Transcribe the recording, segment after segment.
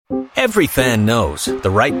Every fan knows the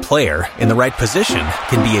right player in the right position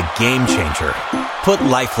can be a game changer. Put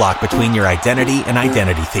LifeLock between your identity and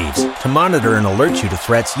identity thieves to monitor and alert you to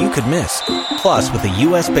threats you could miss. Plus, with a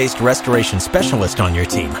U.S.-based restoration specialist on your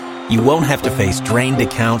team, you won't have to face drained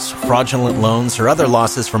accounts, fraudulent loans, or other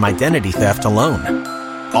losses from identity theft alone.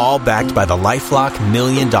 All backed by the LifeLock $1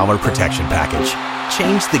 Million Protection Package.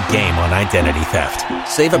 Change the game on identity theft.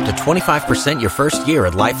 Save up to 25% your first year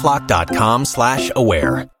at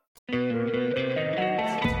LifeLock.com/aware.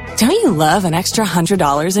 Don't you love an extra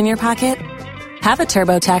 $100 in your pocket? Have a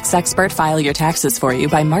TurboTax expert file your taxes for you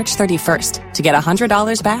by March 31st to get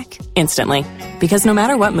 $100 back instantly. Because no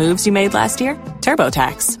matter what moves you made last year,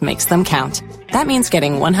 TurboTax makes them count. That means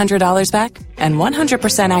getting $100 back and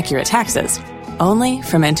 100% accurate taxes, only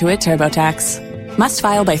from Intuit TurboTax. Must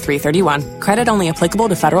file by 3/31. Credit only applicable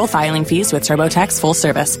to federal filing fees with TurboTax full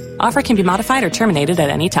service. Offer can be modified or terminated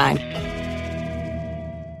at any time.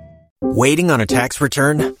 Waiting on a tax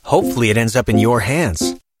return? Hopefully it ends up in your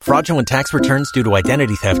hands. Fraudulent tax returns due to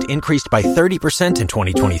identity theft increased by 30% in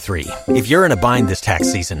 2023. If you're in a bind this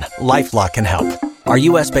tax season, LifeLock can help. Our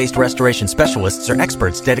U.S.-based restoration specialists are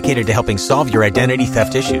experts dedicated to helping solve your identity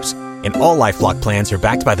theft issues. And all LifeLock plans are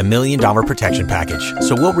backed by the $1 Million Protection Package.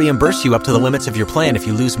 So we'll reimburse you up to the limits of your plan if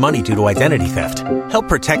you lose money due to identity theft. Help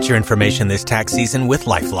protect your information this tax season with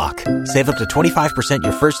LifeLock. Save up to 25%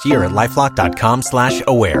 your first year at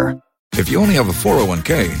LifeLock.com/aware. If you only have a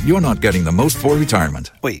 401k, you're not getting the most for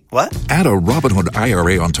retirement. Wait, what? Add a Robinhood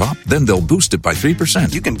IRA on top, then they'll boost it by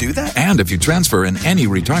 3%. You can do that? And if you transfer in any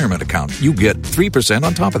retirement account, you get 3%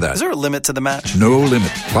 on top of that. Is there a limit to the match? No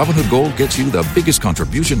limit. Robinhood Gold gets you the biggest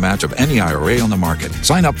contribution match of any IRA on the market.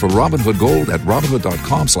 Sign up for Robinhood Gold at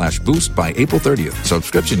Robinhood.com/boost by April 30th.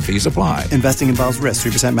 Subscription fees apply. Investing involves risk.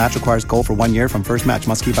 3% match requires gold for 1 year from first match.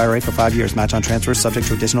 Must keep IRA for 5 years. Match on transfers subject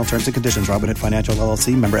to additional terms and conditions. Robinhood Financial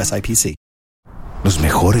LLC, member SIPC. Los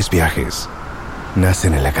mejores viajes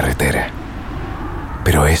nacen en la carretera,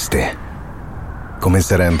 pero este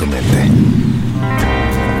comenzará en tu mente.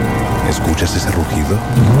 ¿Escuchas ese rugido?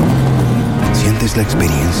 ¿Sientes la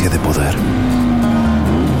experiencia de poder?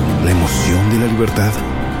 ¿La emoción de la libertad?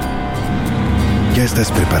 Ya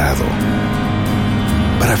estás preparado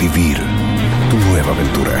para vivir tu nueva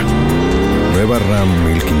aventura. Nueva RAM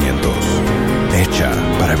 1500. Hecha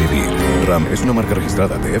para vivir. RAM es una marca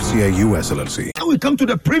registrada de FCI US LLC. When we come to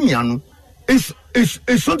the premium, it's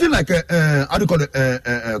something like how do you call it?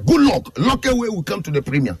 Good luck. Luck away we come to the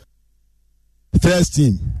premium. First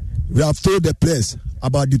thing, we have told the press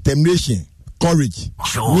about determination, courage.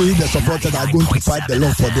 We, the supporters, are going to fight the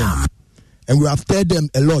law for them. And we have told them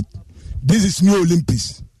a lot. This is new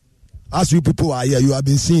Olympics. As you people are here, you have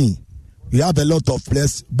been seeing. We have a lot of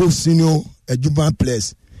players, both senior and junior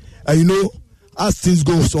players. And you know, as things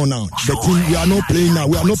go on now, the team, we are not playing now.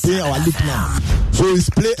 We are not playing our league now. So it's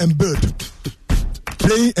play and build.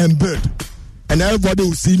 Playing and build. And everybody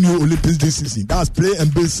will see new Olympics this season. That's play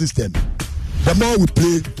and build system. The more we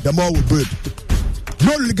play, the more we build.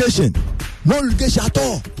 No relegation. No relegation at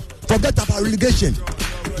all. Forget about relegation.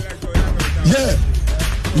 Yeah.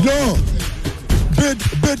 You know,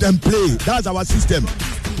 build and play. That's our system.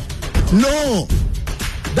 No.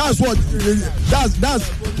 That's what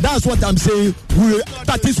I'm saying.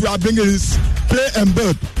 That we are bringing is play and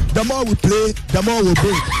build. The more we play, the more we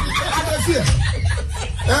build. I don't fear.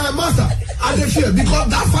 Master, I don't fear because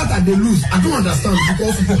that fight that they lose, I don't understand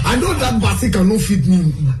because I know that Basi cannot fit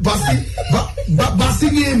me. Basi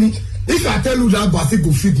hear me. If I tell you that Basi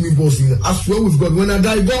go fit me, boss, I swear with God, when I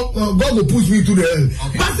die, God will push me to the hell.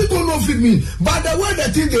 Basi go not fit me. But the way the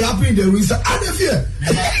thing they happen in the research, I don't fear.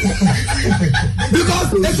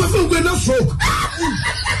 Because there's something going to stroke.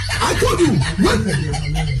 I told you.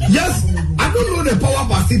 Yes, I don't know the power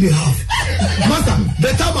Basi they have. Master,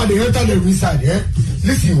 the time they enter the research,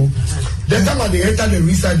 listen, the time they enter the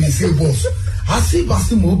research, they say, boss, I see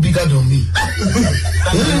Basi more bigger than me.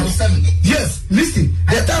 Yes, listen.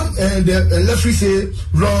 The time the referee say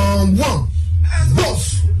round one,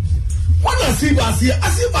 boss. When I see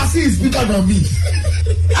Basi is bigger than me.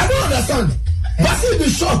 I don't understand. Basi be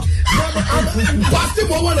shocked. Basi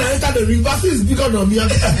more when I enter the ring, Basi is bigger than me.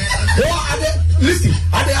 Listen,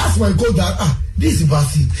 I they ask my coach that this is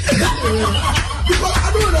Basi. Because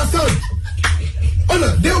I don't understand.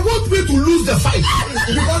 They want me to lose the fight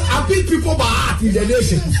because I beat people by heart in the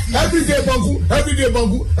nation. Every day, Bangu.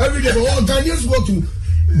 All Ghanaians want to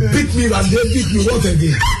beat me and they beat me what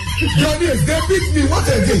again? Ghanaians, they beat me what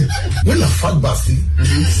again? When I fight Basi,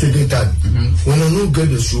 second time, when I don't get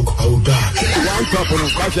the stroke, I will die. One top on the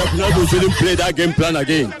shouldn't play that game plan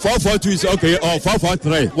again. 4-4-2 is okay or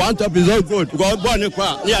 4-4-3. One top is all good. Because one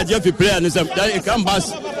yeah, Jeffy play and then it come back.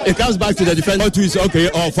 it comes back to the defender. 4-2 is okay,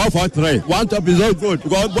 or 4-4-3. One top is all good.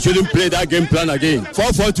 God shouldn't play that game plan again.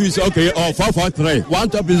 4-4-2 is okay, or 4-4-3. One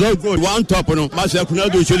top is all good. One top, Marcel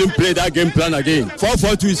Kunadu shouldn't play that game plan again.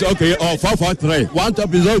 4-4-2 is okay, or 4-4-3. One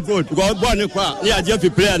top is all good. God Jeffy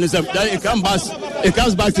play and it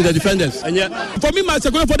comes back to the defenders. And for me,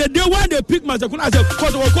 Marcel Kunadu, for the day when they pick Marcel Kunadu as a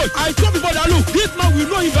coach, I told before that look, this man we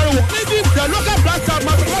know him very well. Maybe the local black star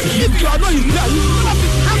Marcel Kunadu, if you are not his player, you will not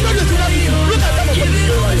pick. I'm not just look at that.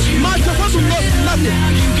 Marcel Kunadu knows nothing.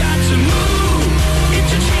 You got to move.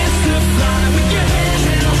 It's a chance to fly with your head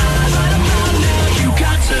held high right about now. You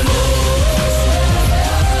got to move.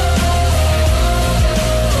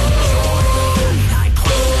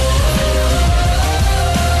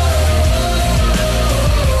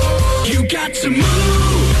 You got to move.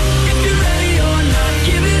 If you're ready or not,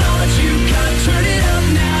 give it all that you got. Turn it up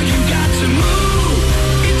now. You got to move.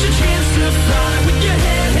 It's a chance to fly with your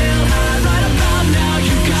head held high right about now.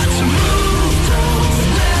 You got to move. Don't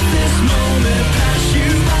let this moment pass you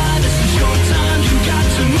by. This is your time. You got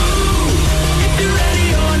to move. If you're ready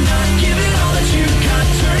or not, give it all that you got.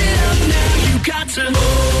 Turn it up now. You got to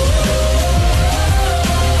move.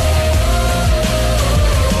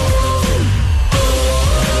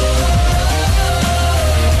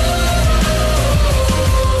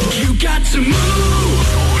 To move.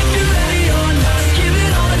 If you're ready or not, give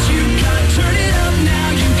it all that you got. Turn it up now.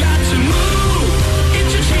 You got to move.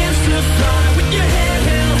 It's your chance to fly with your head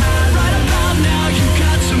held high right about now. You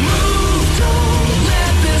got to move. Don't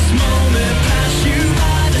let this moment pass you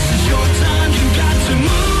by. This is your time. You got to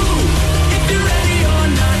move. If you're ready or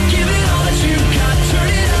not, give it all that you got. Turn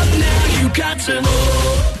it up now. You got to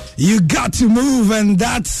move. You got to move, and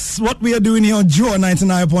that's what we are doing here on Joy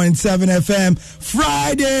 99.7 FM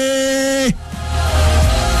Friday.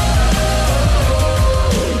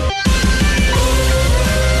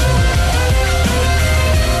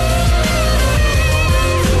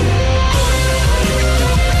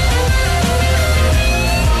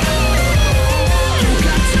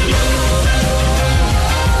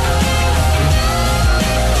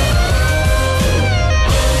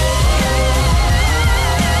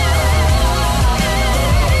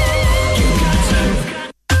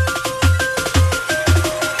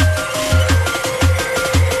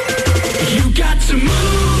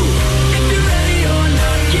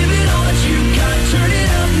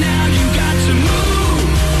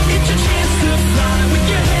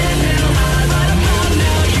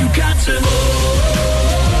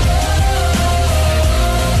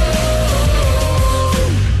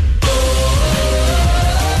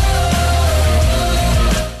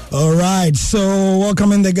 So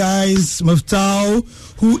welcoming the guys, Muftau,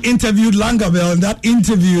 who interviewed Langabell in that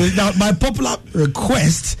interview. Now, by popular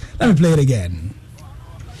request, let me play it again.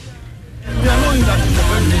 We are knowing that it's a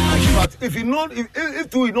very good, but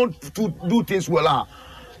if we don't do things well,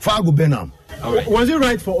 Fago Benham. Right. Was it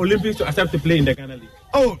right for Olympics to accept to play in the Ghana League?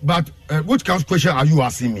 Oh, but which kind of question are you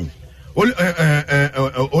asking me?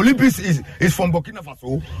 Olympics is from Burkina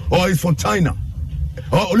Faso or is from China?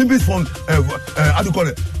 Olympics from how do you call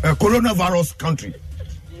it? Coronavirus country.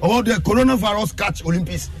 Or the coronavirus catch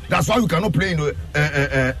Olympics. That's why we cannot play in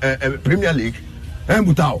the Premier League.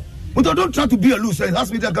 Mutao, don't try to be a loser. It has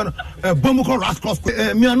to be that kind of Bomoko Rascals.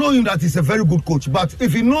 Me, I know him that he's a very good coach. But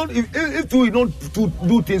if we don't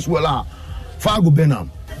do things well, Fago Benham.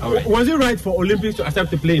 Right. Was it right for Olympics to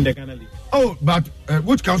accept to play in the Ghana League? Oh, but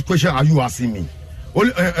which kind of question are you asking me?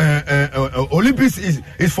 Olympics is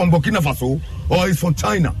from Burkina Faso or is from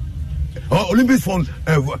China? Olympics from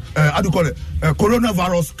how do you call it?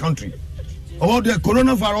 Coronavirus country. Or the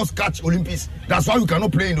coronavirus catch Olympics. That's why we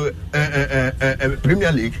cannot play in the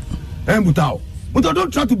Premier League. Mutao, don't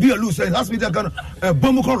try to be a loser. It has to be that kind of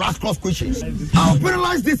Bomoko Rascals questions. I'll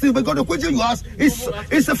penalize this thing because the question you ask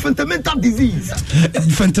is a fundamental disease.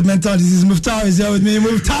 Fundamental disease. Muftau is here with me.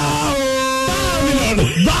 Muftau!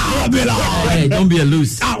 Babylon! Hey, don't be a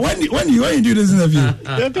loose. When you do this interview?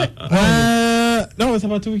 That was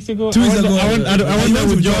about 2 weeks ago. 2 weeks ago. I went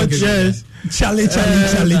with George. Yes. Charlie.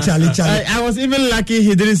 I was even lucky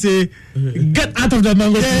he didn't say, get out of the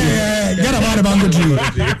mango tree. Yeah, get about the mango tree.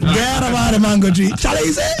 Get about the mango tree. Charlie,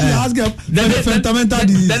 he said, ask him. The fundamental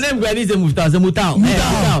disease. The name is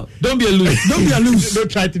Mutau. Don't be a loose. Don't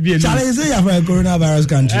try to be a loose. Charlie, he said you're from a coronavirus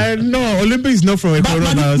country. No, Olympics is not from a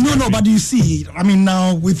coronavirus country. No, but you see, I mean,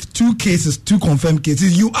 now with two confirmed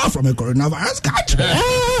cases, you are from a coronavirus country.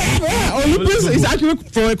 Olympics is actually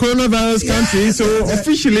from a coronavirus country, so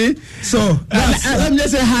officially. So let me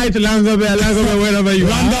just say hi to Langabell wherever you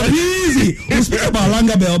are. Langabell, easy. We'll speak about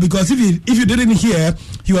Langabell because if if you didn't hear,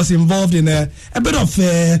 he was involved in a bit of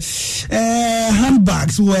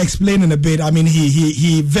handbags. We'll explain in a bit. I mean,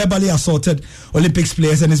 he verbally assaulted Olympics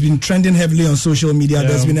players and has been trending heavily on social media.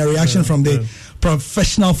 There's been a reaction from the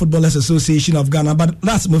Professional Footballers Association of Ghana, but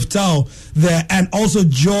that's Muftau there, and also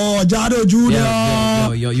George Ado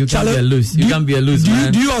Jr. You can't be a loose. You can't be a loose,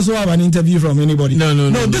 man. Do you also have an interview from anybody? No.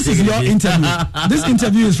 This is your interview. This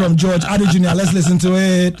interview is from George Ado Jr. Let's listen to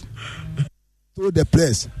it. Told the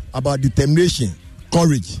players about determination,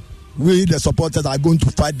 courage. We, the supporters, are going to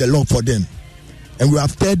fight the Lord for them, and we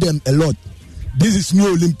have told them a lot. This is new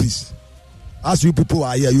Olympics. As you people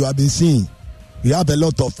are here, you have been seeing. We have a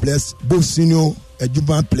lot of players, both senior and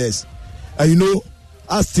juvenile players. And you know,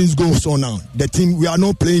 as things go on now, the team, we are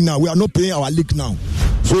not playing now. We are not playing our league now.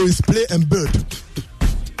 So it's play and build.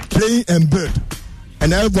 Playing and build.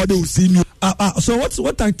 And everybody will see you. So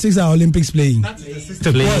what tactics are Olympics playing?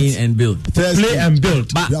 Playing and build. Play and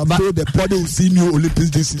build. We have told the body will see new Olympics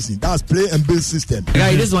this season. That's play and build system.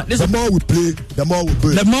 Guy, the more we play, the more we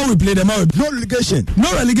build. The more we play, the more we build. No relegation.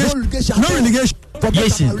 No relegation. No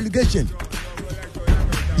relegation. Relegation.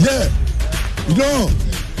 Yeah. No.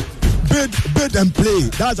 Build and play.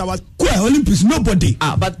 That's our Olympics. Nobody.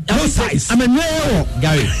 But no size. I mean, no.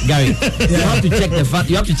 Gary. You have to check the fan.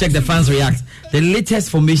 You have to check the fans react. The latest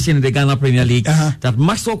formation in the Ghana Premier League that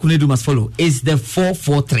Maxwell Kunedu must follow is the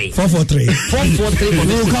 4-4-3. 4-4-3. 4-4-3.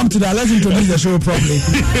 We will come to that. Let's introduce the show properly.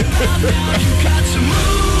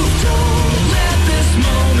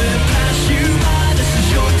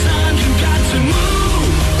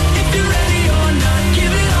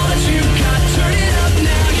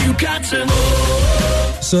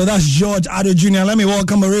 So that's George Ado Jr. Let me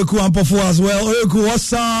welcome Oreku Ampofo as well. Oreku,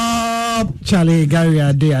 what's up? Charlie, Gary,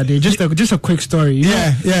 Ade. Just a quick story.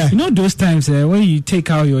 Yeah. You know those times when you take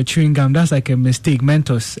out your chewing gum, that's like a mistake.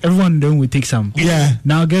 Mentos. Everyone don't will take some. Yeah.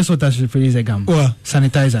 Now guess what I should replace the gum? What?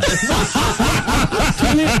 Sanitizer.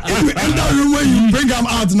 Charlie, if you enter room when you bring them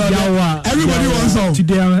out now, everybody wants some.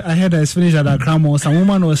 Today I heard I finished at Accra Mall. Some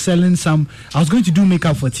woman was selling some. I was going to do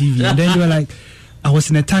makeup for TV, and then they were like, I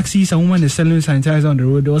was in a taxi, some woman is selling sanitizer on the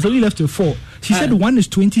road. There was only left to 4. She said one is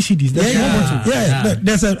 20 cedis.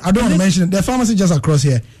 There's a, I don't want to mention it. The pharmacy just across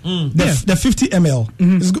here. The 50 ml.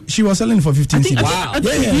 Mm-hmm. She was selling for 15 cedis. I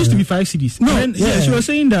think it used to be 5 cedis. No, she was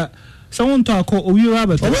saying that someone talk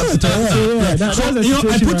Rabbit. I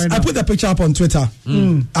put the picture up on Twitter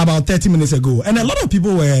about 30 minutes ago, and a lot of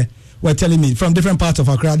people were telling me from different parts of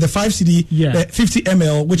Accra, the 5 CD, the 50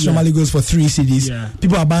 ml, which normally goes for 3 CDs,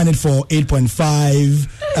 people are buying it for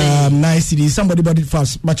 8.5, 9 CDs. Somebody bought it for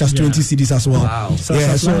as much as 20 CDs as well. Wow. So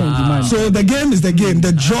the game is the game.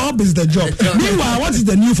 The job is the job. Meanwhile, what is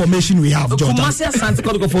the new formation we have, John? Commercial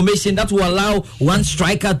Santiago formation that will allow one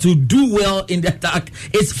striker to do well in the attack.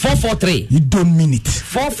 It's 4-4-3. You don't mean it.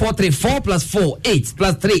 4-4-3. 4 plus 4, 8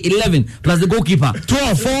 plus 3, 11 plus the goalkeeper.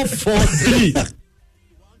 12. 4-4-3.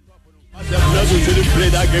 We shouldn't play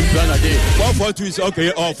that game plan again. 4-4-2 is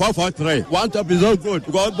okay, or 4-4-3. One top is not good.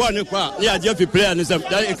 Because Jeffy play and then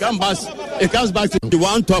it comes back to the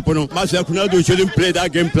one top. We shouldn't play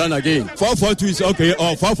that game plan again. 4-4-2 is okay,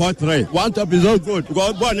 or 4-4-3. One top is not good.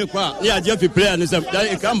 Because Jeffy play and then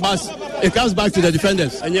it comes back to the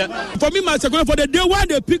defenders. And for me, Masakuna, for the day when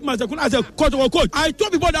they pick Masakuna as a coach, I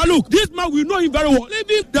told people that look, this man we know him very well.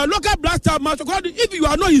 Maybe the local blaster Masakuna, if you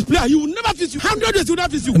are not his player, he will never face you. 100 days he will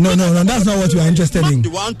not face you. No, that's not what you are interested in. The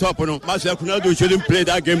one top, we shouldn't play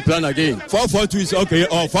that game plan again. 4-4-2 is okay,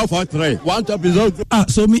 or 4-4-3. One top is not good.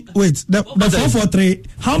 Wait, the 4-4-3,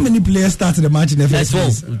 how many players started the match in the first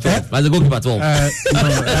place? 12. As a goalkeeper, 12.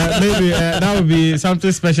 Maybe that would be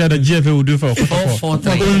something special that GFA would do for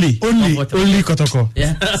 4-4-3. Only Kotoko.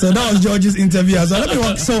 Yeah. So that was George's interview as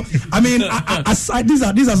well. So I mean,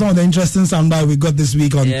 these are some of the interesting soundbites we got this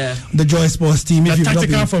week on the Joy Sports team. The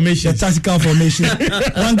tactical formation.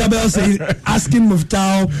 Wangabel saying, asking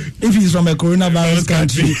Muftau if he's from a coronavirus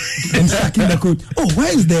country and sacking the coach. Oh,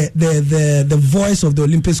 where is the voice of the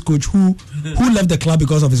Olympics coach who left the club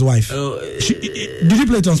because of his wife? Did he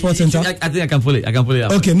play it on Sports Center? I think I can pull it.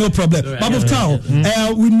 Up. Okay, no problem. But Muftau,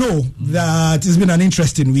 we know that it's been an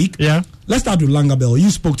interesting week. Yeah. Let's start with Langabell. You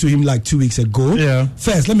spoke to him like 2 weeks ago. Yeah.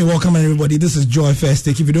 First, let me welcome everybody. This is Joy First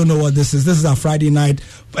Take. If you don't know what this is our Friday night.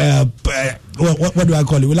 What do I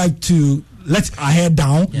call it? We like to let our hair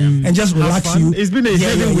down and just relax you. It's been a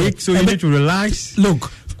heavy week, so you need to relax.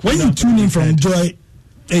 Look, when you tune in from Joy,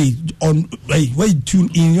 when you tune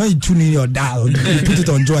in your dial, you put it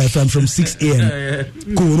on Joy FM from 6 a.m.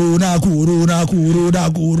 Corona.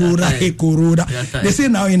 They say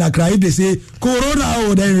now in Accra, if they say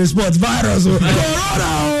Corona, then response virus.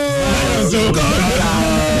 Corona.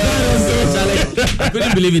 I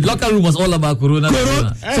couldn't believe it. Locker room was all about Corona.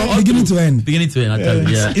 From beginning to end. Beginning to end, I tell you.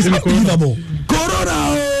 Yeah. It's unbelievable.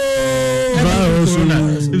 Corona!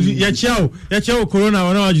 Yeah,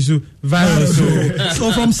 Corona, virus.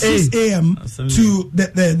 So from 6 a.m. to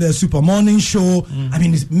the super morning show, I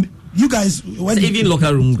mean, you guys, even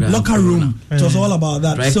locker room, it was all about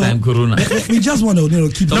that. Right so time Corona. We just want to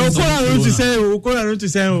keep. No, Corona to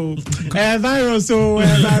say, virus. So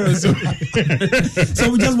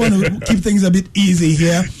we just want to keep things a bit easy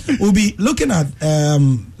here. We'll be looking at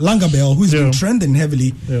Langabell, who's been trending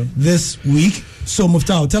heavily this week. So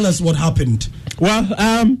Muftau, tell us what happened. Well,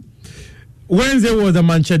 Wednesday was the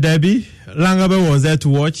Manchester Derby. Langabell was there to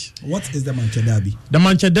watch. What is the Manchester Derby? The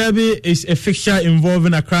Manchester Derby is a fixture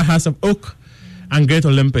involving Accra House of Oak and Great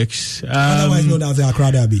Olympics. Otherwise known as the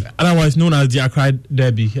Accra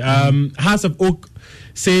Derby. House of Oak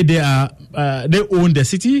say they own the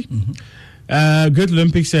city. Great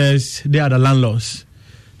Olympics says they are the landlords.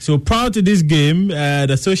 So prior to this game,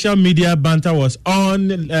 the social media banter was on.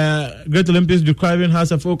 Great Olympics describing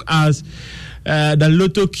House of Oak as the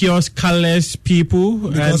Lotto kiosk colours people.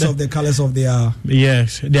 Because of the colours of their...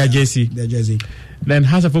 Yes, their jersey. Their jersey. Then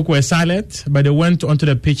House of Oak were silent, but they went onto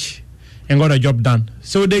the pitch and got a job done.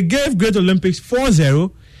 So they gave Great Olympics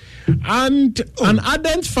 4-0. And an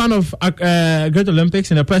ardent fan of Great Olympics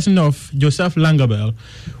in the person of Joseph Langabell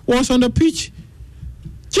was on the pitch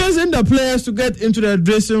chasing the players to get into the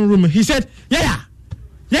dressing room. He said, yeah.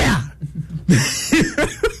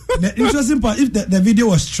 The interesting part, if the video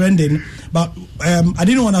was trending, but I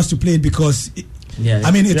didn't want us to play it because it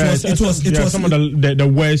was some of the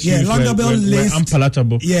words. Yeah, Langabell were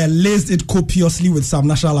unpalatable. Yeah, laced it copiously with some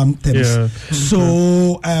national anthems. Yeah.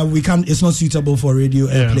 So we can't. It's not suitable for radio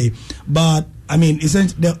airplay. But I mean,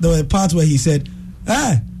 essentially, there were parts where he said,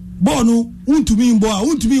 Bono, Olympics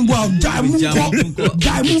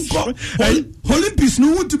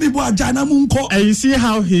no want to be Jana Munko. And you see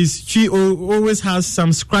how his Chio always has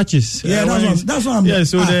some scratches. Yeah, that's what I'm. Yeah,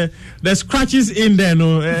 so the scratches in there,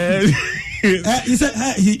 no. He said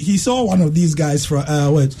he saw one of these guys from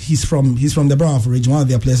he's from the Brownford region, one of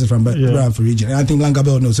their places from Brownford region. And I think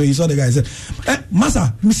Langabell knows. So he saw the guy and said,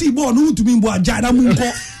 Massa, me see boy no to me boy Jana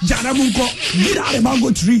Munko, get out of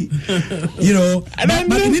mango tree. You know,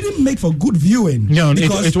 but it didn't make for good viewing. No,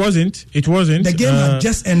 it wasn't. The game had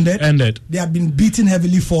just ended. They had been beaten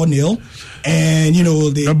heavily 4-0. And you know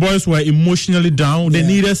the boys were emotionally down. They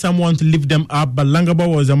needed someone to lift them up, but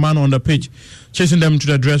Langabell was the man on the pitch, chasing them to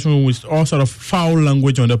the dressing room with all sort of foul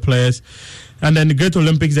language on the players. And then the Great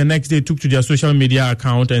Olympics the next day took to their social media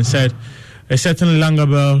account and said a certain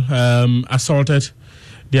Langabell assaulted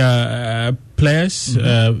their players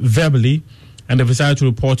verbally, and they decided to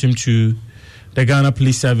report him to the Ghana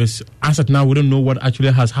Police Service. As of now, we don't know what actually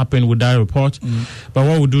has happened with that report. But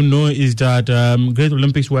what we do know is that Great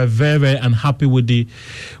Olympics were very, very unhappy with the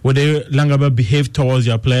way Langabell behaved towards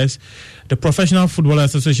their players. The Professional Football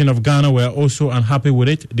Association of Ghana were also unhappy with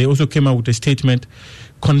it. They also came out with a statement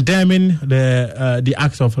condemning the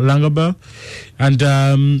acts of Langabell. And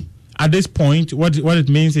at this point, what it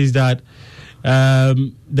means is that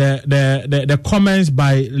the comments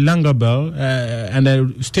by Langabell and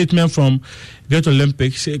the statement from Great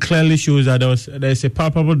Olympics clearly shows that there's a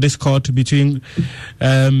palpable discord between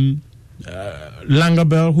Langabell,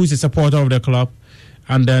 who is a supporter of the club,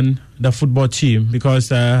 and then the football team, because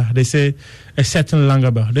they say a certain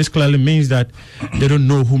Langabell. This clearly means that they don't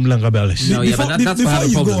know whom Langabell is. No, before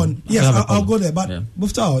you go on, yes, I'll go there. But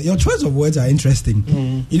Muftau, your choice of words are interesting.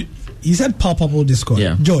 You said palpable discord.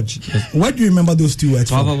 Yeah. George, where do you remember those two words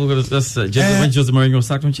palpable, from? that's when Jose Mourinho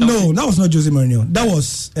sacked from Chelsea? No, that was not Jose Mourinho. That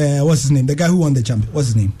was, what's his name? The guy who won the champion. What's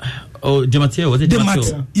his name? Oh, Di Matteo. Was it Di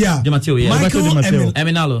Matteo? Yeah. Di Matteo, yeah. Michael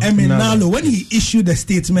Emenalo. When he issued a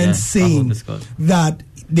statement saying that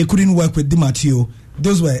they couldn't work with Di Matteo,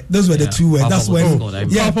 those were the two words. That's when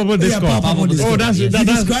palpable discord.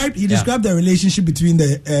 He described the relationship between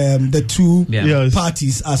the two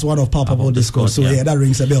parties as one of palpable discord. So that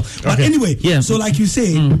rings a bell. But anyway, so like you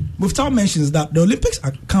say, Muftau mentions that the Olympics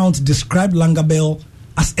account described Langabell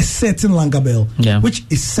as a certain Langabell, which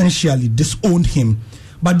essentially disowned him.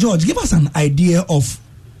 But George, give us an idea of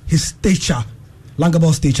his stature,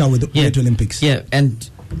 Langabell's stature with the Great Olympics. Yeah, and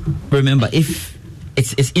remember, if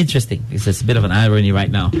it's interesting, it's a bit of an irony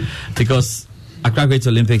right now, because Accra Great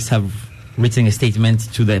Olympics have written a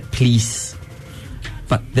statement to the police,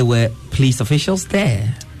 but there were police officials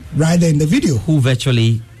there, right there in the video, who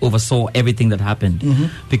virtually oversaw everything that happened,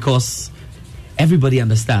 because everybody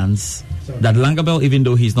understands that Langabell, even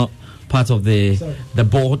though he's not part of the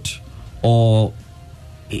board or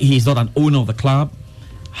he's not an owner of the club,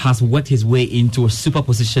 has worked his way into a super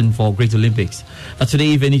position for Great Olympics. That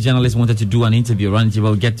today, if any journalist wanted to do an interview,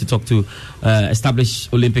 will get to talk to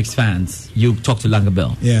established Olympics fans, you talk to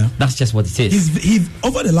Langabell. Yeah, that's just what it is. He's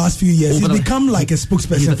over the last few years, he's become like a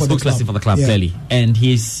spokesperson for the club. For the club, clearly, and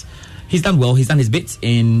he's done well. He's done his bit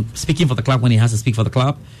in speaking for the club when he has to speak for the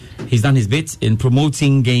club. He's done his bit in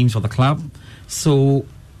promoting games for the club. So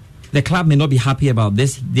the club may not be happy about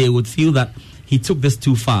this. They would feel that he took this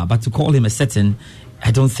too far. But to call him a certain,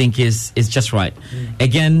 I don't think is just right.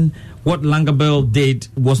 Again, what Langabell did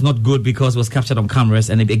was not good because it was captured on cameras,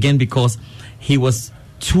 and again because he was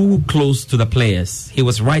too close to the players. He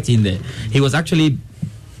was right in there. He was actually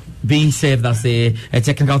being served as a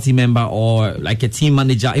technical team member or like a team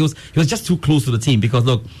manager. He was just too close to the team because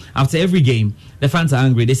look, after every game, the fans are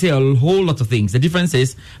angry. They say a whole lot of things. The difference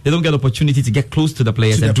is they don't get opportunity to get close to the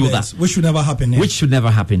players and do that. Which should never happen. Which should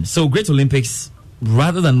never happen. So Great Olympics,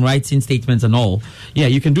 rather than writing statements and all,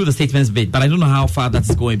 you can do the statements bit, but I don't know how far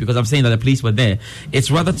that's going because I'm saying that the police were there.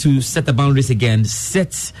 It's rather to set the boundaries again,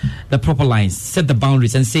 set the proper lines, set the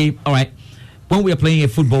boundaries and say, all right, when we are playing a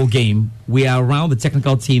football game, we are around the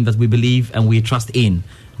technical team that we believe and we trust in.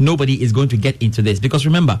 Nobody is going to get into this because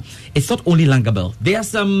remember, it's not only Langabell. There are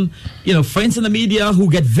some, friends in the media who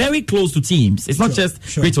get very close to teams. It's not just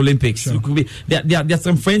Great Olympics. It could be, there are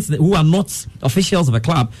some friends who are not officials of a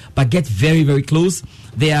club but get very, very close.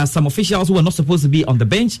 There are some officials who are not supposed to be on the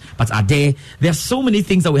bench but are there. There are so many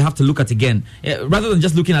things that we have to look at again. Rather than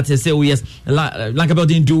just looking at it and say, oh yes, Langabell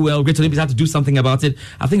didn't do well, Great Olympics had to do something about it.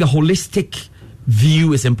 I think a holistic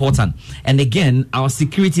view is important. And again, our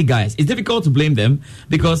security guys, it's difficult to blame them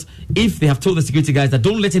because if they have told the security guys that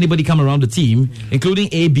don't let anybody come around the team, including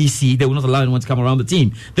ABC, they will not allow anyone to come around the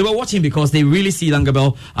team. They were watching because they really see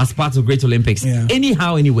Langabell as part of Great Olympics.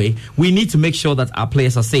 Anyhow, anyway, we need to make sure that our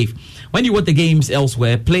players are safe. When you watch the games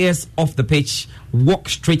elsewhere, players off the pitch walk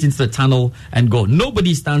straight into the tunnel and go.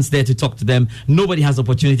 Nobody stands there to talk to them. Nobody has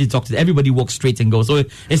opportunity to talk to them. Everybody walks straight and goes. So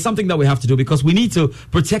it's something that we have to do because we need to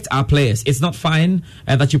protect our players. It's not fine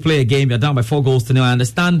that you play a game, you're down by 4-0. I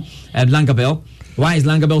understand Langabell. Why is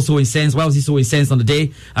Langabell so incensed? Why was he so incensed on the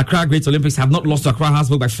day? Accra Great Olympics have not lost to Accra Hearts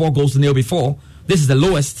of Oak by 4-0 before. This is the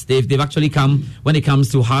lowest they've actually come when it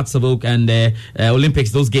comes to Hearts of Oak and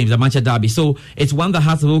Olympics, those games, the Manchester Derby. So it's one that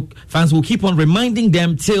Hearts of Oak fans will keep on reminding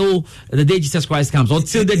them till the day Jesus Christ comes, or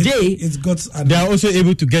till the day they are also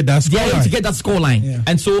able to get that scoreline. They are able to get that scoreline.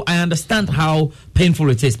 And so I understand how painful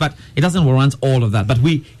it is, but it doesn't warrant all of that. But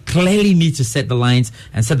we clearly need to set the lines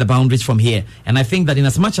and set the boundaries from here. And I think that in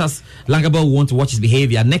as much as Langabell will want to watch his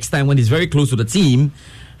behavior, next time when he's very close to the team,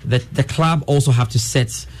 that the club also have to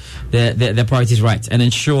set their priorities right and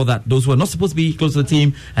ensure that those who are not supposed to be close to the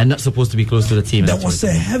team are not supposed to be close to the team. There was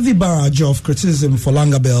a heavy barrage of criticism for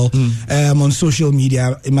Langabell on social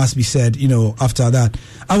media, it must be said, after that.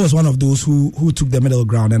 I was one of those who took the middle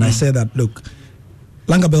ground and I said that, look,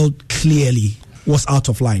 Langabell clearly was out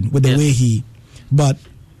of line with the way but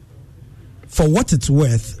for what it's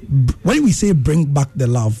worth, when we say bring back the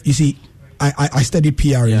love, you see, I studied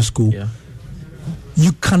PR in school.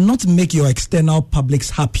 You cannot make your external publics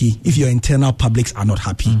happy if your internal publics are not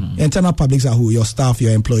happy. Internal publics are who? Your staff,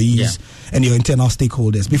 your employees, and your internal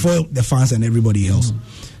stakeholders, before the fans and everybody else.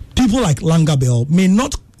 People like Langabell may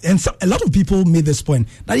not, and a lot of people made this point,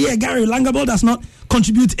 that Gary, Langabell does not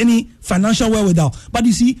contribute any financial wherewithal. But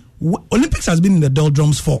you see, Olympics has been in the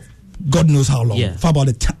doldrums for God knows how long, for about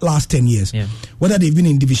the last 10 years. Whether they've been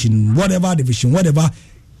in division, whatever,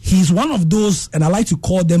 he's one of those, and I like to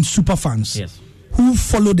call them super fans. Who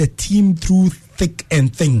follow the team through thick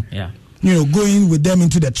and thin. Going with them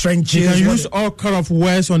into the trenches. He can use all kind of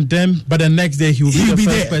words on them, but the next day he'll be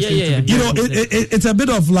the first person to be it's a bit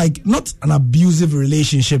of like, not an abusive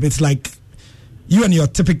relationship. It's like you and your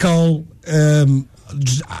typical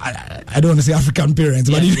I don't want to say African parents,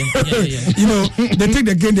 but they take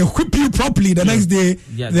the game, they whip you properly. The next day,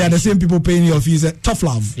 they are the same people paying your fees. Tough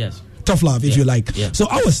love. Tough love, if you like. So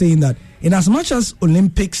I was saying that in as much as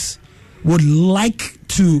Olympics would like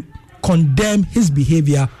to condemn his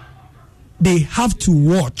behavior, they have to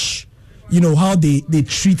watch, how they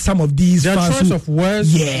treat some of these fans. Choice of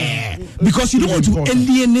words. Because you don't want to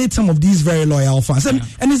alienate some of these very loyal fans. And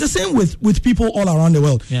it's the same with people all around the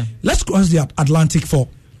world. Let's cross the Atlantic for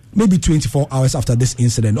maybe 24 hours after this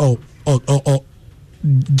incident, or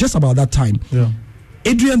just about that time.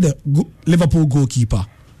 Adrian, the Liverpool goalkeeper,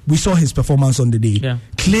 we saw his performance on the day.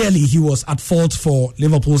 Clearly, he was at fault for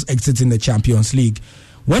Liverpool's exit in the Champions League.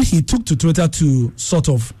 When he took to Twitter to sort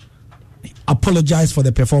of apologize for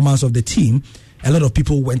the performance of the team, a lot of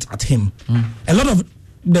people went at him. A lot of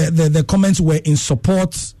the comments were in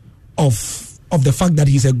support of of the fact that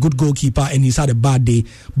he's a good goalkeeper and he's had a bad day,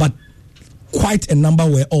 but quite a number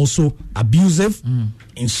were also abusive,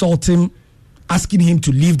 insulting, asking him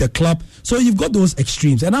to leave the club. So you've got those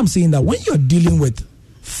extremes. And I'm saying that when you're dealing with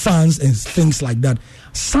fans and things like that,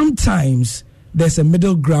 sometimes there's a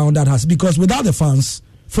middle ground that has, because without the fans,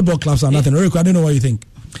 football clubs are nothing. Eric, I don't know what you think.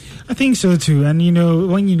 I think so too. And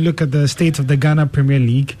when you look at the state of the Ghana Premier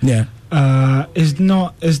League, it's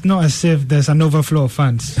not as if there's an overflow of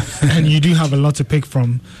fans, and you do have a lot to pick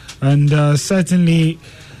from. And certainly,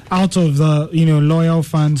 out of the loyal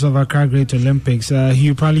fans of Accra Great Olympics,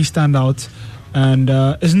 he'll probably stand out. And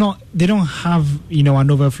they don't have an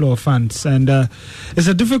overflow of fans, and it's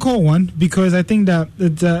a difficult one because I think that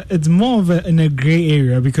it's more of in a grey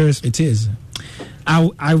area, because it is.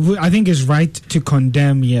 I think it's right to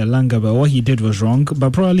condemn Langaba. What he did was wrong,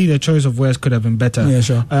 but probably the choice of words could have been better. Yeah,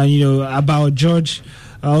 sure. About George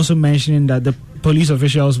also mentioning that the police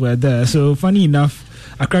officials were there. So funny enough,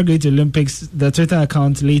 Accra Great Olympics, the Twitter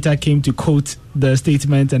account later came to quote the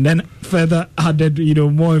statement and then further added,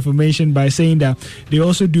 more information by saying that they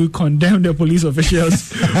also do condemn the police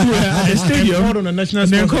officials who were at the stadium. Called on the National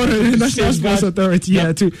Sports Authority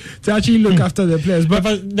to actually look after the players. But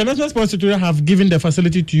the National Sports Authority have given the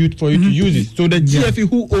facility to you for you to use it. So the GFE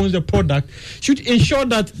who owns the product should ensure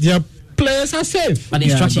that their players are safe. But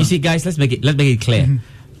instruction, you see, guys, let's make it clear.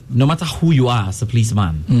 No matter who you are as a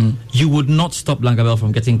policeman, you would not stop Langabell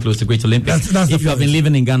from getting close to Great Olympics that's if you have been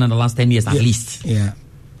living in Ghana the last 10 years at least.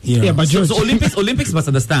 But so Olympics must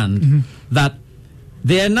understand that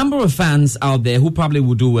there are a number of fans out there who probably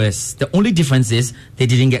would do worse. The only difference is they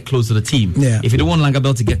didn't get close to the team. If you don't want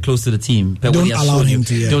Langabell to get close to the team, don't allow him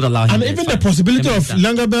to. Don't allow him. And even the possibility of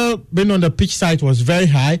Langabell being on the pitch side was very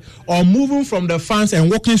high, or moving from the fans and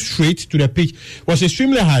walking straight to the pitch was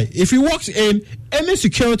extremely high. If he walks in, any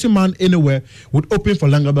security man anywhere would open for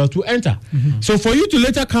Langabell to enter. So for you to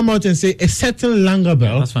later come out and say a certain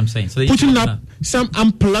Langabell, that's what I'm saying. So putting up some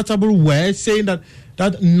unpalatable words, saying that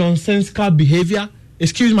nonsensical behavior.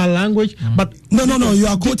 Excuse my language, but no, you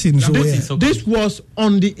are quoting. This was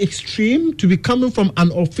on the extreme to be coming from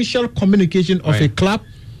an official communication of a club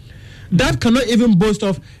that cannot even boast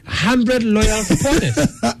of 100 loyal supporters.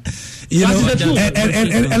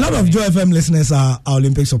 And a lot of Joy FM listeners are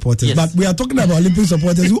Olympic supporters, but we are talking about Olympic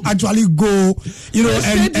supporters who actually go,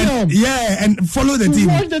 and follow the team.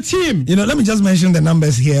 Watch the team. Let me just mention the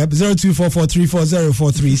numbers here: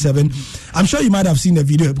 0244340437. I'm sure you might have seen the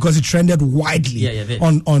video because it trended widely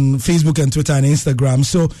on Facebook and Twitter and Instagram.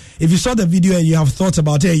 So if you saw the video and you have thoughts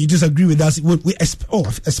about it, you disagree with us, we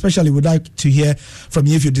especially would like to hear from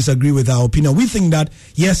you if you disagree with our opinion. We think that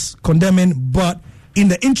yes, condemning, but in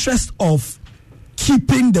the interest of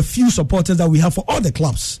keeping the few supporters that we have for all the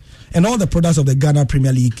clubs and all the products of the Ghana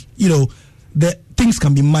Premier League, the things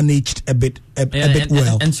can be managed a bit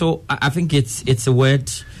well. And so I think it's a word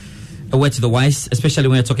to the wise, especially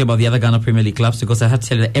when you're talking about the other Ghana Premier League clubs, because I have to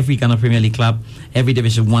tell you that every Ghana Premier League club, every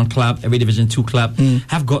Division 1 club, every Division 2 club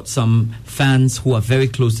have got some fans who are very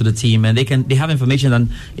close to the team, and they have information, and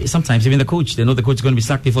sometimes even the coach, they know the coach is going to be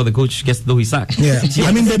sacked before the coach gets to know he's sacked.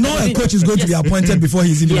 They know a coach is going to be appointed before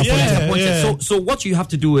he's even appointed. So what you have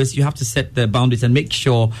to do is you have to set the boundaries and make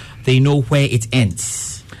sure they know where it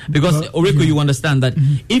ends. Because Oreko, you understand that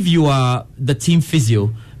if you are the team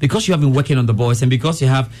physio, because you have been working on the boys and because you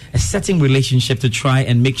have a certain relationship to try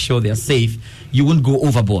and make sure they're safe, you won't go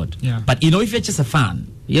overboard. But if you're just a fan,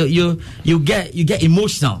 you get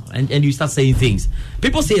emotional and you start saying things.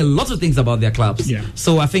 People say a lot of things about their clubs.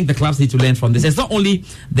 So I think the clubs need to learn from this. It's not only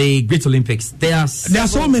the Great Olympics. There are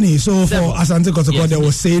so many. So for Asante Kotoko, there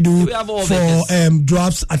was Seidu. For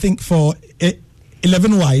drafts, I think for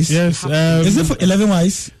 11 Wise. Yes. Is it for 11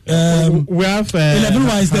 Wise? We have 11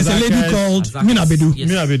 Wise. There's a lady called Minabedu.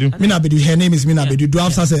 Minabedu. Her name is Minabedu.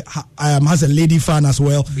 Dwarfs has a lady fan as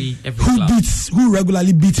well who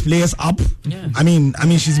regularly beats players up. I mean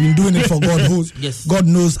she's been doing it for God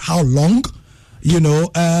knows how long.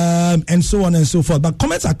 And so on and so forth. But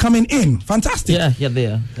comments are coming in. Fantastic. Yeah, they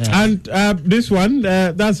are. And this one,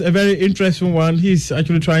 that's a very interesting one. He's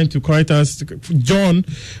actually trying to correct us. John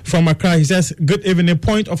from Accra, he says, good evening.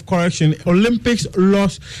 Point of correction. Olympics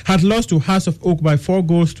had lost to Hearts of Oak by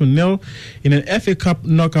 4-0 in an FA Cup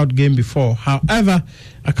knockout game before. However,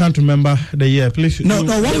 I can't remember the year. Please. We're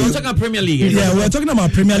talking about Premier League. We're talking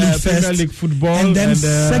about Premier League first. Premier League football. And then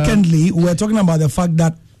secondly, we're talking about the fact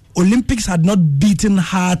that Olympics had not beaten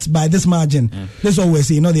Hearts by this margin. That's what we're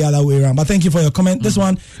saying, not the other way around. But thank you for your comment. This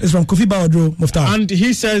one is from Kofi Bawadro Muftar. And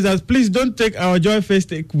he says that please don't take our Joy Face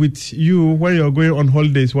Take with you when you're going on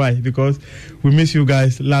holidays. Why? Because we miss you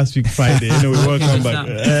guys last week Friday. We welcome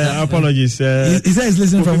back. Apologies. He says he's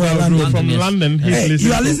listening from where? London. From London. He's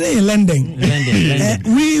listening. You are listening in London.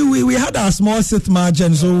 We had our small Sith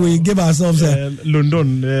margin, so we give ourselves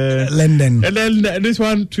London. London. And then this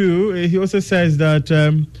one too. He also says that.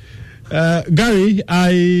 Gary,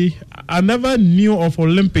 I never knew of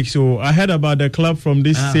Olympics, so I heard about the club from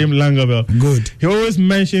this same Langabel. Good. He always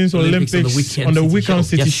mentions Olympics on the weekend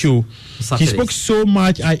city show. He spoke so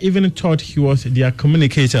much, I even thought he was their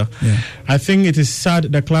communicator. I think it is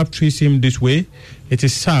sad the club treats him this way. It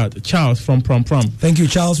is sad. Charles from Prom. Thank you,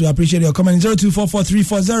 Charles. We appreciate your comment.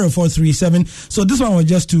 0244340437. So this one was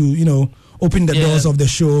just to, open the doors of the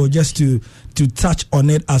show, just to touch on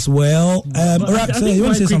it as well. I think you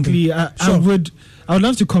want to say quickly, something? I would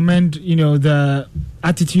love to commend, the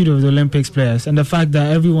attitude of the Olympics players and the fact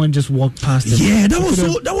that everyone just walked past them. Yeah, that was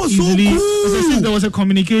so cool. There was a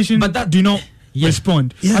communication, but that do not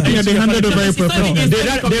respond. Yeah. I think they handled it very professionally. They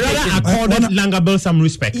rather accorded Langabel some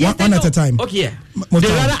respect. One at a time. Okay. They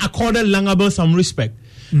rather accorded Langabel some respect.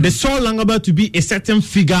 They saw Langabel to be a certain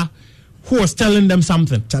figure who was telling them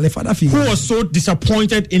something, who was so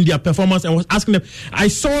disappointed in their performance and was asking them. I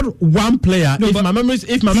saw one player. He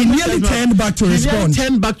nearly turned back to respond.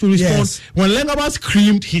 Yes. When Langabel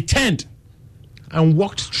screamed, he turned and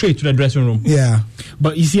walked straight to the dressing room. Yeah,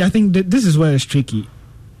 but you see, I think that this is where it's tricky.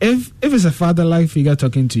 If it's a father-like figure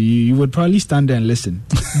talking to you, you would probably stand there and listen.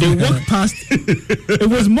 They walked past. It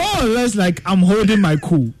was more or less like I'm holding my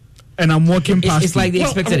cool. And I'm walking past. It's like they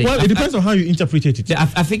expected it. Well, it depends on how you interpret it.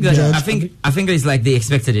 I think that it's like they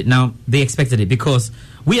expected it. Now they expected it because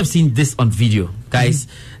we have seen this on video, guys.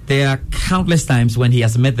 There are countless times when he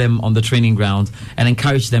has met them on the training ground and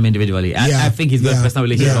encouraged them individually. I think he's got a personal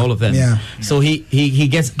relationship with all of them. So he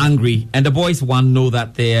gets angry, and the boys know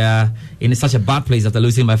that they are in such a bad place after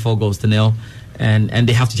losing by 4-0, and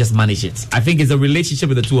they have to just manage it. I think it's a relationship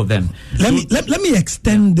with the two of them. Let me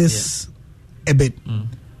extend this a bit.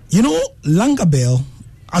 Langabel,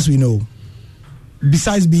 as we know,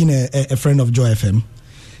 besides being a friend of Joy FM,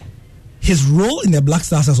 his role in the Black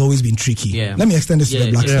Stars has always been tricky. Let me extend this to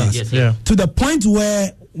the Black Stars. To the point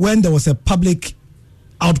where when there was a public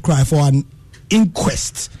outcry for an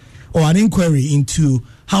inquest or an inquiry into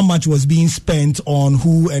how much was being spent on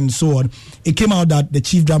who and so on, it came out that the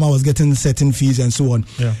chief drama was getting certain fees and so on.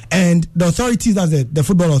 And the authorities, that's the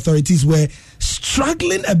football authorities, were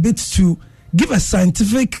struggling a bit to give a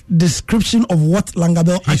scientific description of what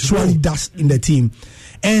Langabel actually does in the team.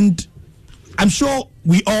 And I'm sure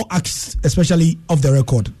we all asked, especially off the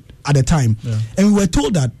record at the time, and we were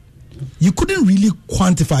told that you couldn't really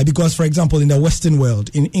quantify because, for example, in the Western world,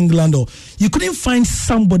 in England, you couldn't find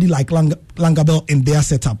somebody like Langabel in their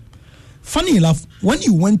setup. Funny enough, when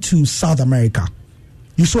you went to South America,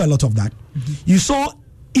 you saw a lot of that. You saw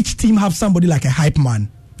each team have somebody like a hype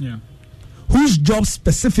man, whose job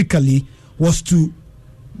specifically was to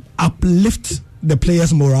uplift the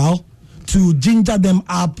players' morale, to ginger them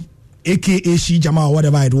up, aka Shi Jama or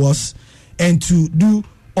whatever it was, and to do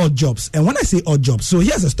odd jobs. And when I say odd jobs, so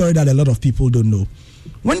here's a story that a lot of people don't know.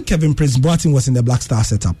 When Kevin Prince Boateng was in the Black Star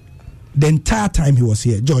setup, the entire time he was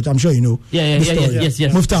here, George, I'm sure you know. Yes.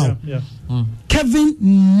 Muftar. Kevin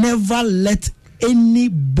never let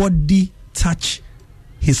anybody touch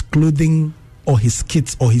his clothing or his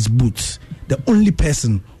kits or his boots. The only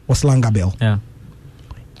person was Langabel.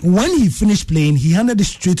 When he finished playing, he handed it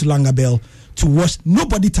straight to Langabel to wash.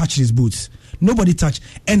 Nobody touched his boots. Nobody touched.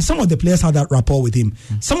 And some of the players had that rapport with him.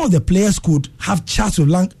 Some of the players could have chats with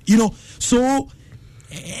so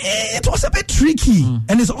it was a bit tricky.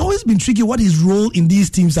 And it's always been tricky what his role in these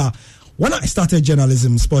teams are. When I started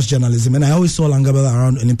sports journalism, and I always saw Langabel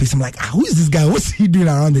around Olympics, I'm like, who is this guy? What's he doing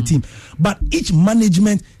around the team? But each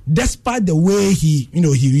management, despite the way he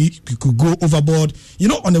could go overboard,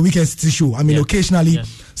 on the weekend city show, occasionally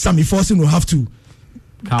Sammy Forsen will have to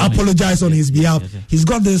apologize on his behalf. He's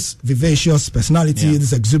got this vivacious personality,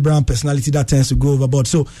 this exuberant personality that tends to go overboard.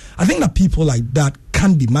 So I think that people like that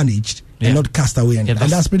can be managed and not cast away, and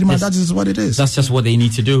that's pretty much that is what it is. That's just what they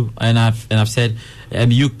need to do. And I've said,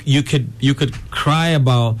 you could cry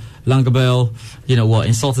about Langabel,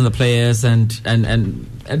 insulting the players and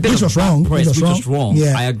which was wrong. Which was wrong.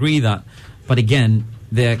 Yeah. I agree that, but again,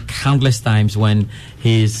 there are countless times when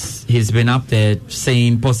he's been up there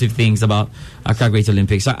saying positive things about Accra Great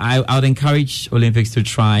Olympics. So I would encourage Olympics to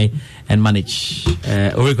try and manage.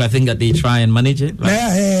 Orico, I think that they try and manage it. Right?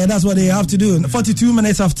 Yeah, that's what they have to do. 42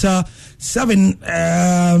 minutes after 7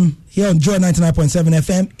 here on Joy 99.7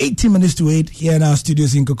 FM, 18 minutes to 8 here in our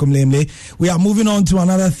studios in Kokomlemle. We are moving on to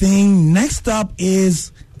another thing. Next up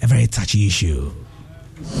is a very touchy issue.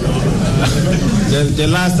 The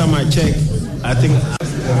last time I checked, I think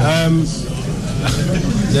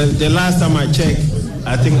the last time I checked,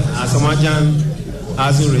 I think Asamajan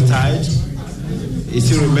hasn't retired. He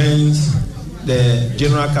still remains the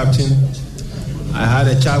general captain. I had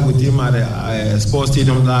a chat with him at a sports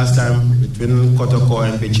stadium last time between Kotoko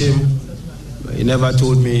and Pechim. He never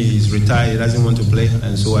told me he's retired, he doesn't want to play,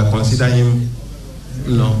 and so I consider him,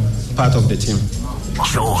 part of the team.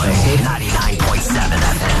 Joy 99.7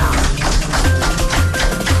 FM.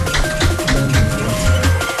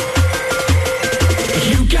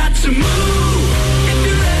 You got to move if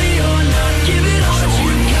you're ready or not. Give it all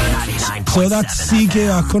you got. So that's CK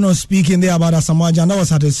Akono speaking there about Asamajan. That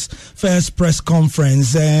was at his first press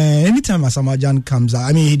conference. Anytime Asamajan comes out,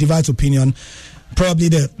 I mean, he divides opinion. Probably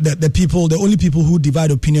the people, the only people who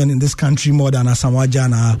divide opinion in this country more than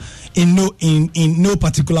Asamajan are in no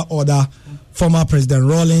particular order. Former President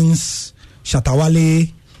Rawlings,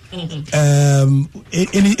 Shatawale,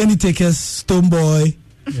 any takers, Stoneboy,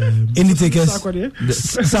 any takers,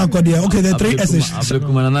 Sarkodie. Okay, the three S's.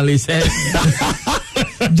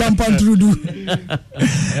 Jump on Trudu.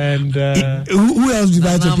 And who else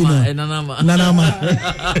divides opinion? Nanama.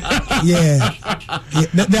 Yeah.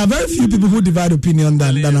 There are very few people who divide opinion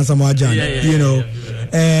than Asamajan.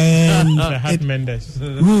 And Hat Mendes.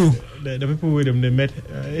 Who? The people with them, they met.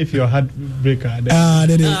 If you're a heartbreaker,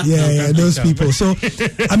 those people. So,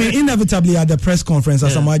 I mean, inevitably at the press conference,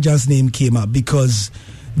 Asamajan's name came up because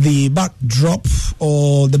the backdrop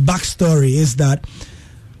or the backstory is that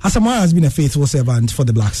Asamoah has been a faithful servant for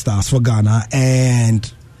the Black Stars, for Ghana,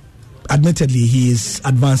 and admittedly, he is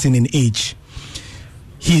advancing in age.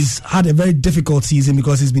 He's had a very difficult season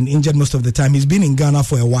because he's been injured most of the time. He's been in Ghana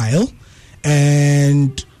for a while,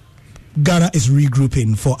 and Ghana is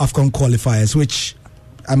regrouping for AFCON qualifiers, which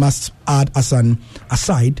I must add as an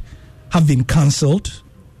aside, have been cancelled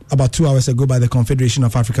about 2 hours ago by the Confederation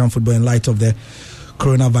of African Football in light of the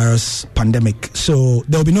coronavirus pandemic. So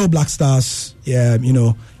there will be no Black Stars,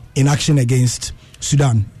 in action against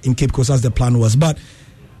Sudan in Cape Coast as the plan was. But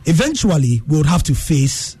eventually, we would have to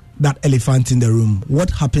face that elephant in the room. What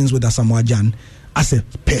happens with Asamoah Gyan as a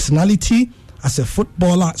personality? As a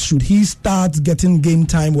footballer, should he start getting game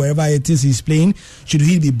time wherever it is he's playing? Should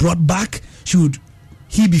he be brought back? Should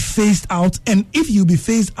he be phased out? And if he'll be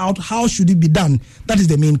phased out, how should it be done? That is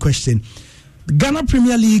the main question. The Ghana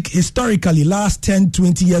Premier League, historically, last 10,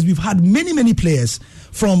 20 years, we've had many players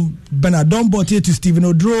from Bernard Dombote to Stephen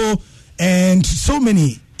Odro and so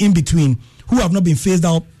many in between who have not been phased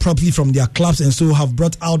out properly from their clubs and so have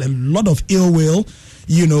brought out a lot of ill will,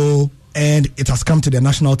 and it has come to the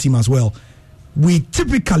national team as well. We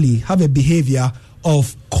typically have a behavior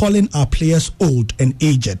of calling our players old and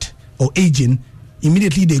aged or aging.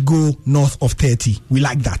 Immediately they go north of 30. We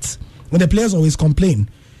like that. When the players always complain.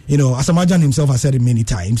 Asamoah Gyan himself has said it many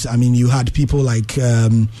times. I mean, you had people like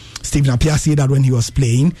Stephen Appiah say that when he was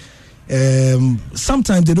playing.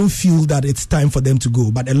 Sometimes they don't feel that it's time for them to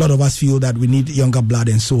go, but a lot of us feel that we need younger blood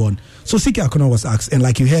and so on. So Siki Akono was asked, and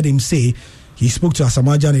like you heard him say, he spoke to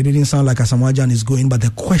Asamoah Gyan. It didn't sound like Asamoah Gyan is going, but the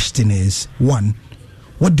question is, one,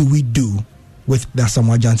 what do we do with the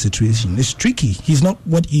Asamoah Gyan situation? It's tricky. He's not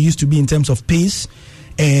what he used to be in terms of pace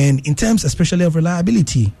and in terms especially of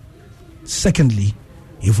reliability. Secondly,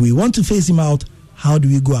 if we want to phase him out, how do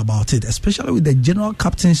we go about it? Especially with the general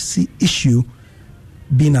captaincy issue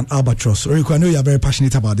being an albatross. Oriko, I know you are very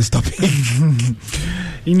passionate about this topic. So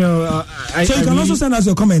you can also send us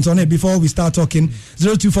your comments on it before we start talking.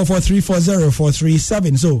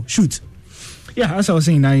 0244340437. So shoot. Yeah, as I was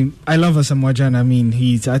saying, I love Asamoah Gyan. I mean,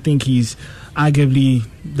 I think he's arguably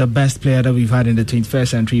the best player that we've had in the 21st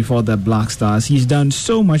century for the Black Stars. He's done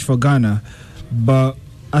so much for Ghana, but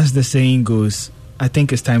as the saying goes, I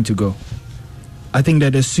think it's time to go. I think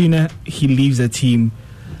that the sooner he leaves the team,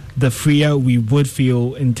 the freer we would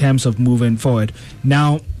feel in terms of moving forward.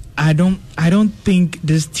 Now, I don't think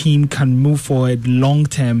this team can move forward long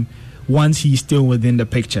term once he's still within the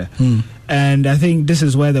picture. And I think this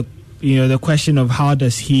is where the question of how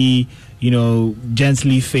does he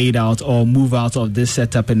gently fade out or move out of this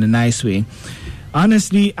setup in a nice way.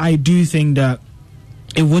 Honestly, I do think that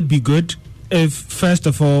it would be good if, first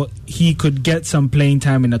of all, he could get some playing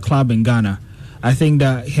time in a club in Ghana. I think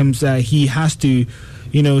that he has to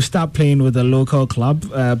start playing with a local club,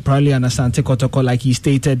 probably an Asante Kotoko, like he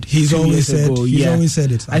stated. He's always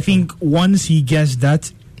said it. I think once he gets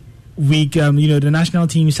that, we the national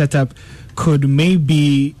team setup could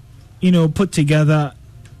maybe put together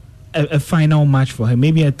a final match for him,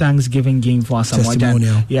 maybe a Thanksgiving game for Asamoah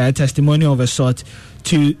Gyan. A testimonial of a sort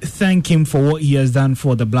to thank him for what he has done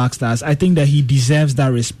for the Black Stars. I think that he deserves that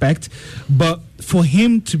respect, but for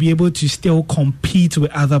him to be able to still compete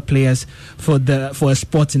with other players for a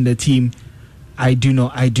spot in the team, I do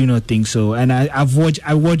not think so. And I watched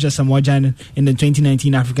Asamoah Gyan in the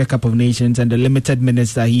 2019 Africa Cup of Nations and the limited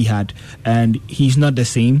minutes that he had, and he's not the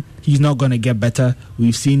same. He's not going to get better.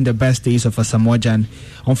 We've seen the best days of Asamoah Gyan.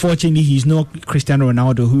 Unfortunately, he's not Cristiano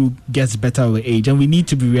Ronaldo who gets better with age, and we need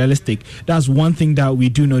to be realistic. That's one thing that we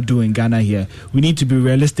do not do in Ghana here. We need to be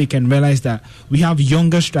realistic and realize that we have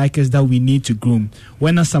younger strikers that we need to groom.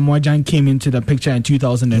 When Asamoah Gyan came into the picture in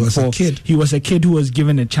 2004, he was a kid who was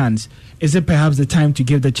given a chance. Is it perhaps the time to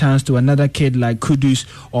give the chance to another kid like Kudus,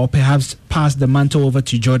 or perhaps pass the mantle over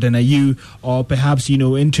to Jordan Ayew, or perhaps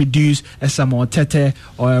introduce a Samuel Tete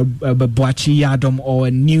or a Boachi Yadom or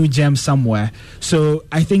a new gem somewhere? So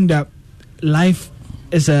I think that life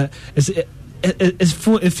is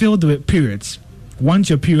filled with periods. Once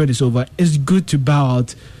your period is over, it's good to bow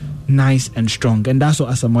out nice and strong, and that's what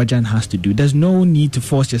Asamoah Gyan has to do. There's no need to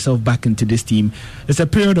force yourself back into this team. It's a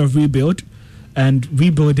period of rebuild, and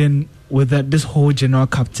rebuilding with this whole general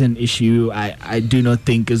captain issue, I do not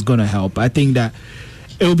think is going to help. I think that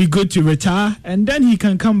it will be good to retire, and then he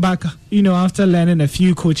can come back, after learning a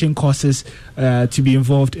few coaching courses to be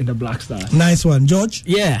involved in the Black Stars. Nice one, George.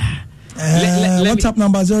 Yeah. WhatsApp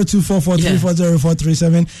number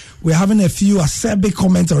 0244340437. We're having a few Asebi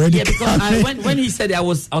comments already. Yeah, because when he said it,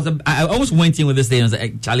 I almost went in with this day and I was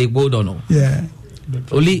like, Charlie, hold on. Yeah.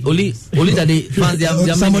 Only that they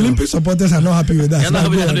fans. Some Olympic supporters are not happy with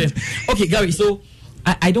that. Okay, Gary. So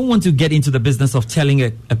I don't want to get into the business of telling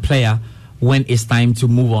a player when it's time to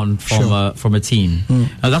move on from a team.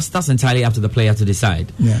 Now, that's entirely up to the player to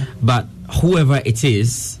decide. Yeah. But whoever it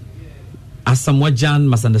is, Asamoah Gyan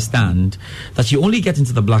must understand that you only get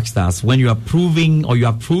into the Black Stars when you are proving or you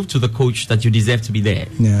have proved to the coach that you deserve to be there.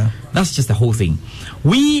 Yeah. That's just the whole thing.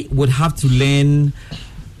 We would have to learn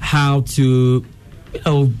how to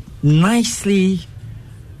nicely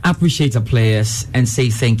appreciate the players and say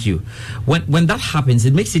thank you. When that happens,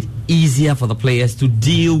 it makes it easier for the players to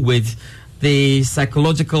deal with the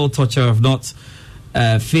psychological torture of not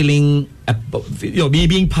feeling, me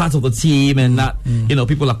being part of the team, and that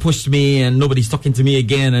people have pushed me and nobody's talking to me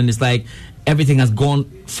again, and it's like everything has gone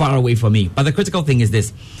far away from me. But the critical thing is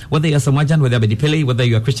this: whether you're Asamoah Gyan, whether you're Bedipele, whether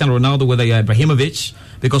you're Cristiano Ronaldo, whether you're Ibrahimovic,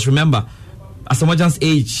 because remember, Asamoah Gyan's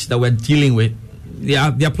age that we're dealing with, there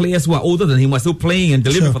are players who are older than him who are still playing and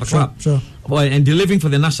delivering for the club. And delivering for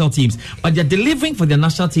the national teams. But they're delivering for their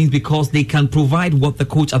national teams because they can provide what the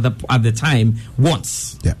coach at the time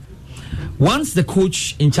wants. Yeah. Once the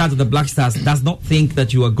coach in charge of the Black Stars does not think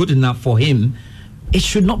that you are good enough for him, it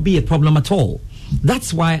should not be a problem at all.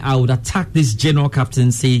 That's why I would attack this general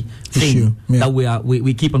captaincy thing that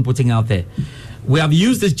we keep on putting out there. We have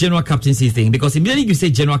used this general captaincy thing because immediately you say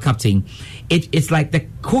general captain, it's like the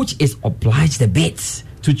coach is obliged a bit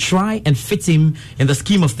to try and fit him in the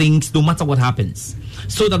scheme of things no matter what happens.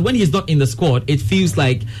 So that when he's not in the squad, it feels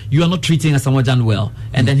like you are not treating Asamoah Gyan well.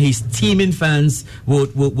 And then his teaming fans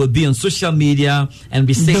will be on social media and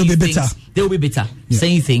be saying things. They'll be bitter.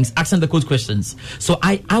 Saying things, asking the coach questions. So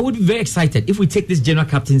I would be very excited if we take this general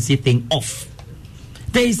captaincy thing off.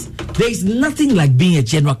 There's nothing like being a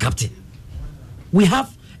general captain. We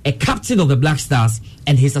have a captain of the Black Stars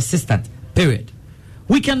and his assistant, period.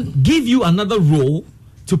 We can give you another role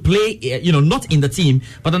to play, not in the team,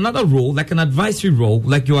 but another role, like an advisory role,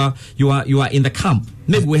 like you are in the camp.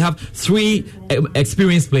 Maybe we have 3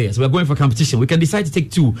 experienced players. We're going for competition. We can decide to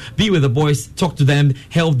take 2, be with the boys, talk to them,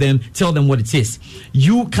 help them, tell them what it is.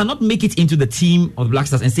 You cannot make it into the team of the Black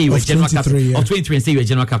Stars and say you're a general captain, or 23 and say you're a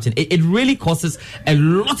general captain. It really causes a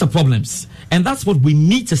lot of problems. And that's what we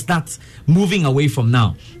need to start moving away from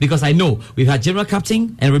now. Because I know we've had general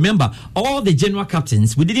captain, and remember, all the general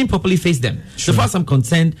captains, we didn't properly face them. So far as I'm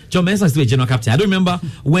concerned, John Mensah is still a general captain. I don't remember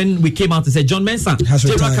when we came out and said, John Mensah,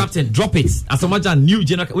 general captain, drop it. Asamoah Gyan, new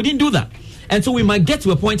general captain. We didn't do that. And so we might get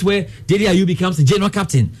to a point where Dede Ayew becomes the general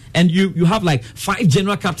captain, and you have like 5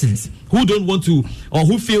 general captains who don't want to, or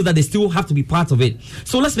who feel that they still have to be part of it.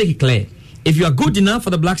 So let's make it clear. If you are good enough for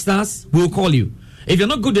the Black Stars, we'll call you. If you're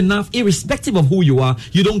not good enough, irrespective of who you are,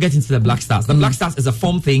 you don't get into the Black Stars. The Black Stars is a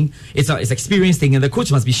form thing, it's experience thing, and the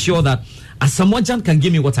coach must be sure that Asamoah Gyan can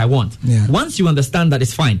give me what I want. Once you understand that,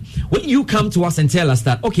 it's fine. When you come to us and tell us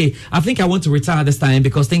that, okay, I think I want to retire this time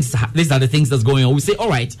because these are the things that's going on, we say, all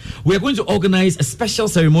right, we are going to organize a special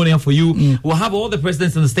ceremonial for you. We'll have all the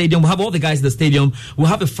presidents in the stadium, we'll have all the guys in the stadium, we'll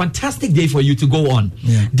have a fantastic day for you to go on.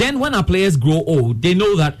 Then when our players grow old, they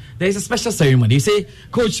know that there's a special ceremony. You say,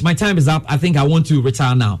 coach, my time is up, I think I want to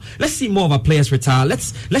retire now. Let's see more of our players retire.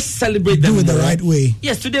 Let's celebrate them. Do it the right way.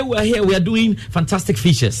 Yes, today we're here, we are doing fantastic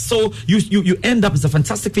features. So you end up, it's a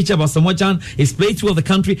fantastic feature about Asamoah Gyan. He's played through the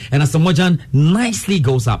country, and Asamoah Gyan nicely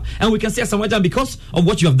goes up. And we can say, Asamoah Gyan, because of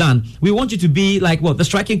what you have done, we want you to be like the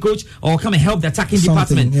striking coach, or come and help the attacking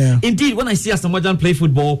department. Indeed, when I see Asamoah Gyan play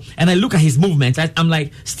football and I look at his movement, I'm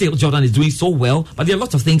like, still Jordan is doing so well, but there are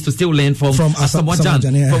lots of things to still learn from Asamoah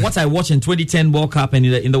Gyan. From what I watched in 2010 World Cup and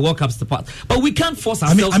in the World Cups to part. But we can't force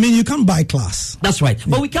ourselves. I mean, you can't buy class. That's right.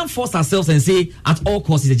 But we can't force ourselves and say at all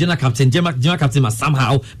costs he's a general captain. General captain must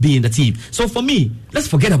somehow be in the team. So for me, let's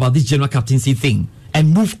forget about this general captaincy thing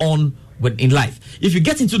and move on in life. If you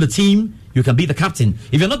get into the team, you can be the captain.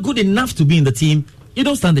 If you're not good enough to be in the team, you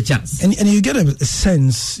don't stand a chance. And you get a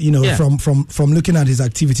sense, from looking at his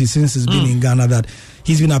activities since he's been in Ghana, that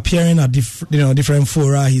he's been appearing at different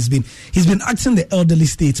fora. He's been acting the elderly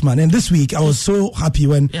statesman. And this week, I was so happy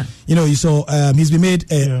when you saw he's been made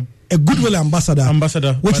a goodwill ambassador,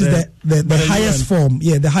 which is the highest form,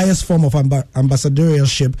 the highest form of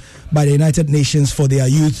ambassadorship by the United Nations for their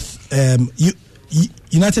youth.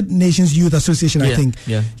 United Nations Youth Association, I think,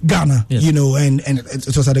 Ghana, and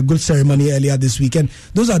it was at a good ceremony earlier this week. And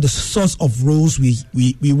those are the sorts of roles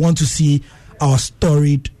we want to see our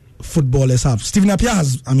storied footballers have. Stephen Appiah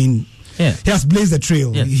has, he has blazed the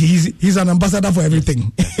trail. He's an ambassador for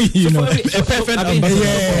everything. A perfect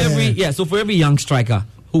ambassador. So for every young striker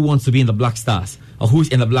who wants to be in the Black Stars, or who's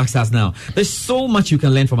in the Black Stars now, there's so much you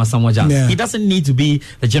can learn from Asamoah Gyan. He doesn't need to be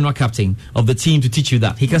the general captain of the team to teach you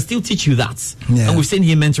that. He can still teach you that. And we've seen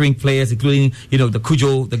him mentoring players, including the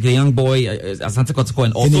Kujo, the young boy, Asante Kotoko,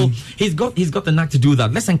 and also he's got the knack to do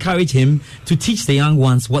that. Let's encourage him to teach the young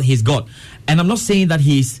ones what he's got. And I'm not saying that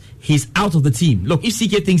he's out of the team. Look, if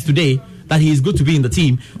CK thinks today that he is good to be in the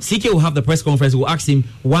team, CK will have the press conference, will ask him,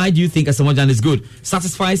 why do you think Asamoah Gyan is good?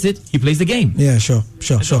 Satisfies it, he plays the game. Yeah, sure.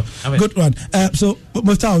 Good one. So,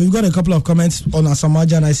 Muftar, we've got a couple of comments on Asamoah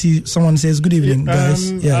Gyan. I see someone says, good evening,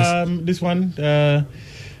 guys. This one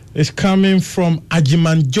is coming from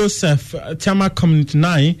Ajiman Joseph, Tama Community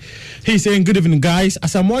 9. He's saying, good evening, guys.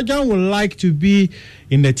 Asamoah Gyan would like to be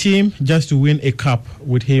in the team just to win a cup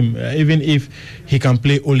with him, even if he can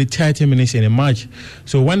play only 30 minutes in a match.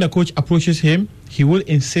 So when the coach approaches him, he will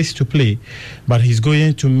insist to play, but he's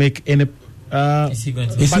going to make any. Is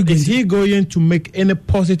he going to make any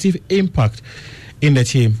positive impact in the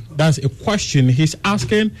team? That's a question he's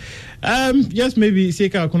asking. Yes, maybe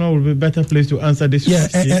Seka Akuna will be a better place to answer this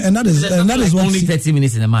question. And that is only 30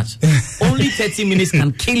 minutes in a match. Only 30 minutes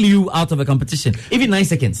can kill you out of a competition. Even 9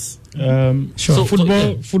 seconds. Sure.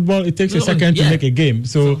 Football, it takes a second to make a game.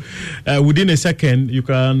 So within a second, you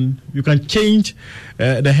can change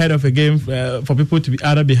the head of a game for people to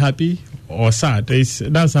either be happy or sad.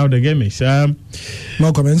 That's how the game is.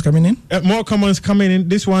 More comments coming in?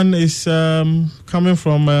 This one is coming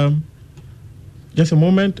from just a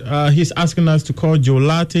moment. He's asking us to call Joe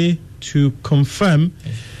Latte to confirm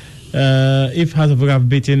if Hazard have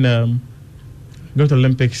beaten go to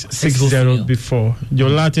Olympics 6-0 before. Joe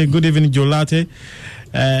Latte, good evening, Joe Latte.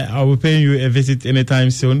 I will pay you a visit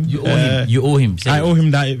anytime soon. You owe him. I owe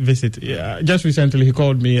him that visit. Yeah, just recently he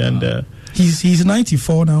called me and he's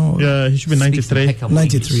 94 now. Yeah, he should be 93.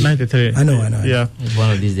 93. I know. Yeah,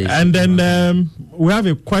 one of these days. And then we have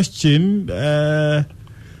a question. The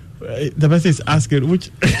person is asking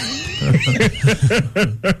which.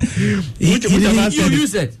 You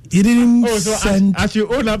said he didn't send. As you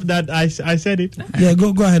own up that I said it. Yeah,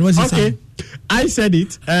 go ahead. What's he saying? I said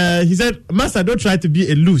it. He said, Master, don't try to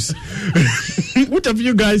be a loose. Which of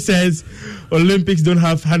you guys says Olympics don't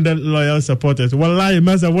have 100 loyal supporters? Wallahi,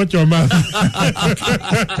 Master, watch your mouth.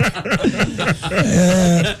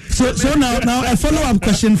 So now a follow-up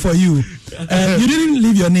question for you. You didn't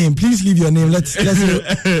leave your name. Please leave your name. Let's so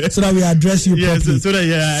that we address you properly.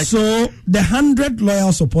 So the 100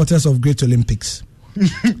 loyal supporters of Great Olympics.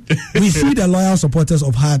 We see the loyal supporters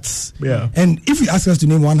of Hearts. Yeah. And if you ask us to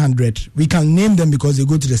name 100, we can name them because they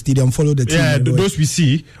go to the stadium, follow the team. Yeah, those we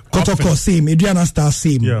see. Kotoko, same. Adriana Star,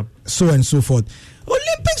 same. Yeah. so and so forth.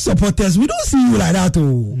 Olympic supporters, we don't see you like that.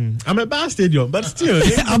 I'm a bar stadium, but still.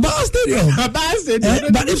 A bar stadium. A bar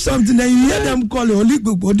stadium. But if something, then you hear them call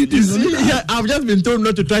it I've just been told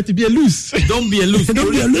not to try to be a loose. Don't be a loose.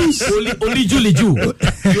 Don't be a loose. Only Jew.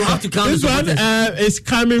 You have to count. This one is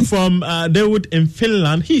coming from Dawood in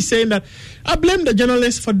Finland. He's saying that I blame the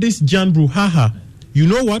journalist for this Jan brouhaha. You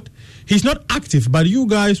know what? He's not active, but you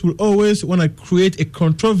guys will always want to create a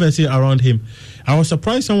controversy around him. I was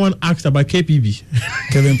surprised someone asked about KPB.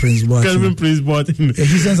 Kevin Prince Boateng.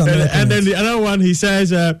 And then the other one, he says,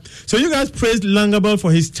 so you guys praised Langabell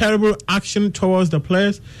for his terrible action towards the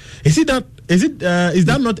players. Is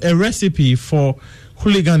that not a recipe for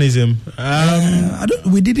hooliganism?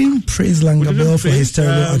 We didn't praise Langabell for his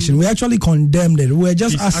terrible action. We actually condemned it. We were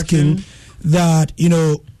just asking that,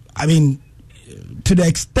 to the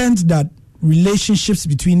extent that relationships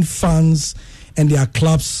between fans and their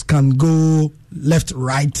clubs can go left,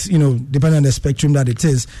 right, depending on the spectrum that it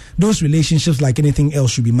is, those relationships, like anything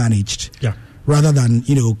else, should be managed. Yeah. Rather than,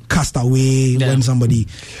 cast away when somebody...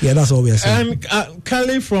 Yeah, that's all we are saying. And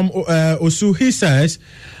Kelly from Osu, he says,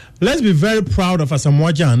 let's be very proud of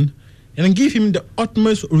Asamoah Gyan and give him the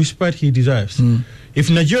utmost respect he deserves.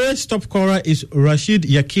 If Nigeria's top scorer is Rashid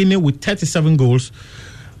Yakini with 37 goals,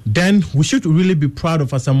 then we should really be proud of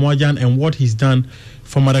Asamoah Gyan and what he's done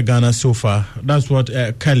for Mother Ghana so far. That's what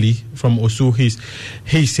Kelly from Osu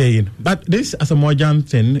he's saying. But this Asamoah Gyan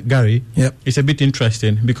thing, Gary, is a bit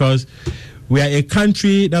interesting because we are a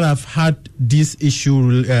country that have had this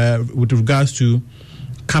issue with regards to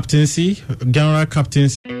captaincy, general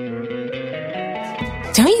captaincy.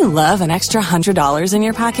 Don't you love an extra $100 in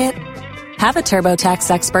your pocket? Have a TurboTax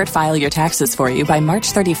expert file your taxes for you by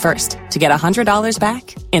March 31st to get $100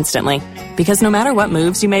 back instantly. Because no matter what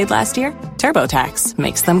moves you made last year, TurboTax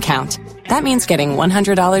makes them count. That means getting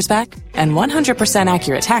 $100 back and 100%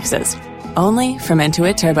 accurate taxes only from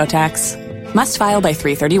Intuit TurboTax. Must file by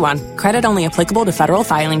 3/31. Credit only applicable to federal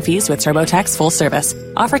filing fees with TurboTax full service.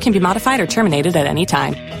 Offer can be modified or terminated at any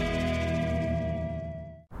time.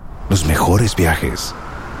 Los mejores viajes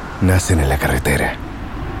nacen en la carretera.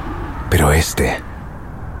 Pero este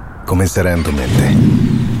comenzará en tu mente.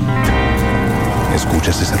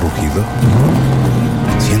 ¿Escuchas ese rugido?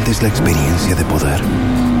 ¿Sientes la experiencia de poder?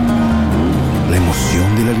 ¿La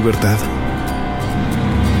emoción de la libertad?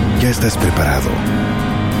 Ya estás preparado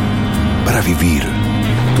para vivir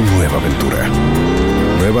tu nueva aventura.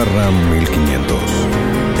 Nueva RAM 1500.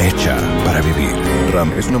 Hecha para vivir.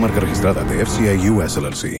 RAM es una marca registrada de FCA US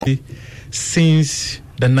LLC. Since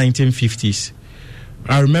the 1950s.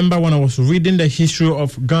 I remember when I was reading the history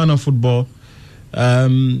of Ghana football,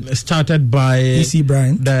 started by E.C.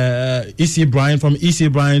 Bryant. E.C. Bryant, from E.C.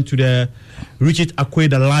 Bryant to the Richard Akwe,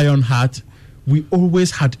 the Lionheart. We always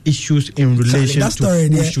had issues in relation to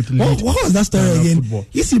who should lead. What was that story again? Football.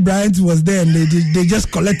 E.C. Bryant was there and they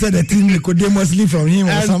just collected the team Nicodemusly from him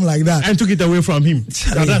or something like that. And took it away from him.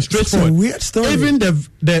 That's straightforward. It's a weird story. Even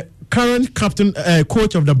the current captain,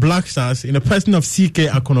 coach of the Black Stars, in the person of C.K.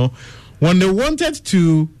 Akono, when they wanted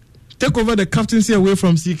to take over the captaincy away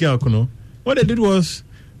from C.K. Akono, what they did was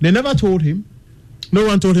they never told him. No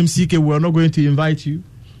one told him, C.K., we're not going to invite you.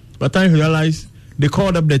 By the time he realized, they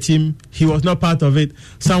called up the team. He was not part of it.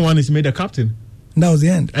 Someone is made a captain. And that was the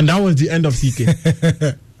end. And that was the end of C.K.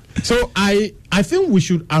 So I think we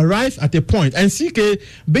should arrive at a point. And C.K.,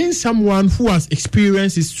 being someone who has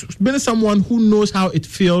experience, being someone who knows how it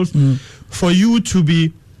feels for you to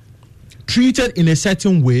be treated in a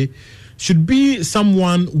certain way, should be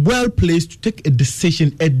someone well placed to take a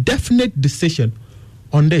decision, a definite decision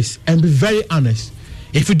on this, and be very honest.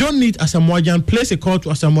 If you don't need Asamoah Gyan, place a call to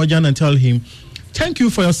Asamoah Gyan and tell him, thank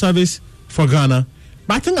you for your service for Ghana,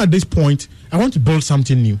 but I think at this point, I want to build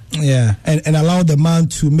something new. Yeah, and allow the man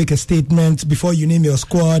to make a statement before you name your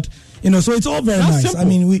squad. So it's all very nice. Simple. I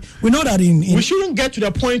mean, we know that we shouldn't get to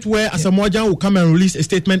the point where Asamoah Gyan will come and release a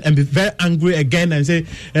statement and be very angry again and say,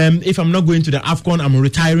 if I'm not going to the AFCON, I'm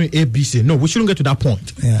retiring ABC. No, we shouldn't get to that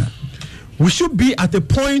point. Yeah, we should be at the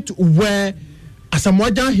point where Asamoah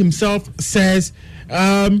Gyan himself says,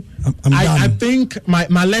 I think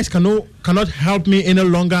my legs cannot help me any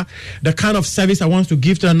longer. The kind of service I want to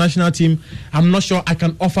give to the national team, I'm not sure I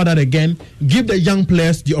can offer that again. Give the young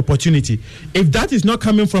players the opportunity. If that is not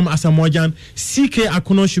coming from Asamoah Gyan, C.K.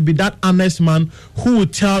 Akono should be that honest man who will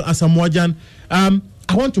tell Asamoah Gyan,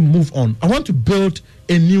 I want to move on. I want to build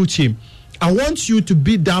a new team. I want you to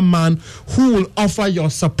be that man who will offer your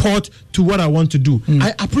support to what I want to do.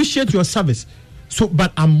 I appreciate your service,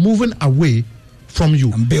 but I'm moving away from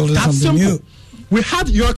you. I'm building something new. We had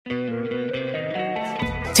your...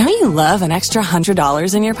 Don't you love an extra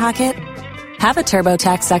 $100 in your pocket? Have a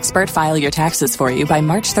TurboTax expert file your taxes for you by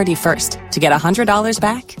March 31st to get $100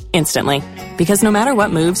 back instantly. Because no matter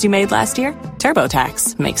what moves you made last year,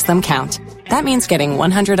 TurboTax makes them count. That means getting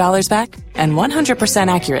 $100 back and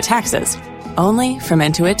 100% accurate taxes only from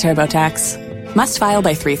Intuit TurboTax. Must file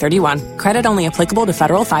by 3/31. Credit only applicable to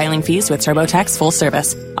federal filing fees with TurboTax full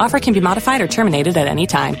service. Offer can be modified or terminated at any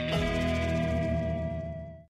time.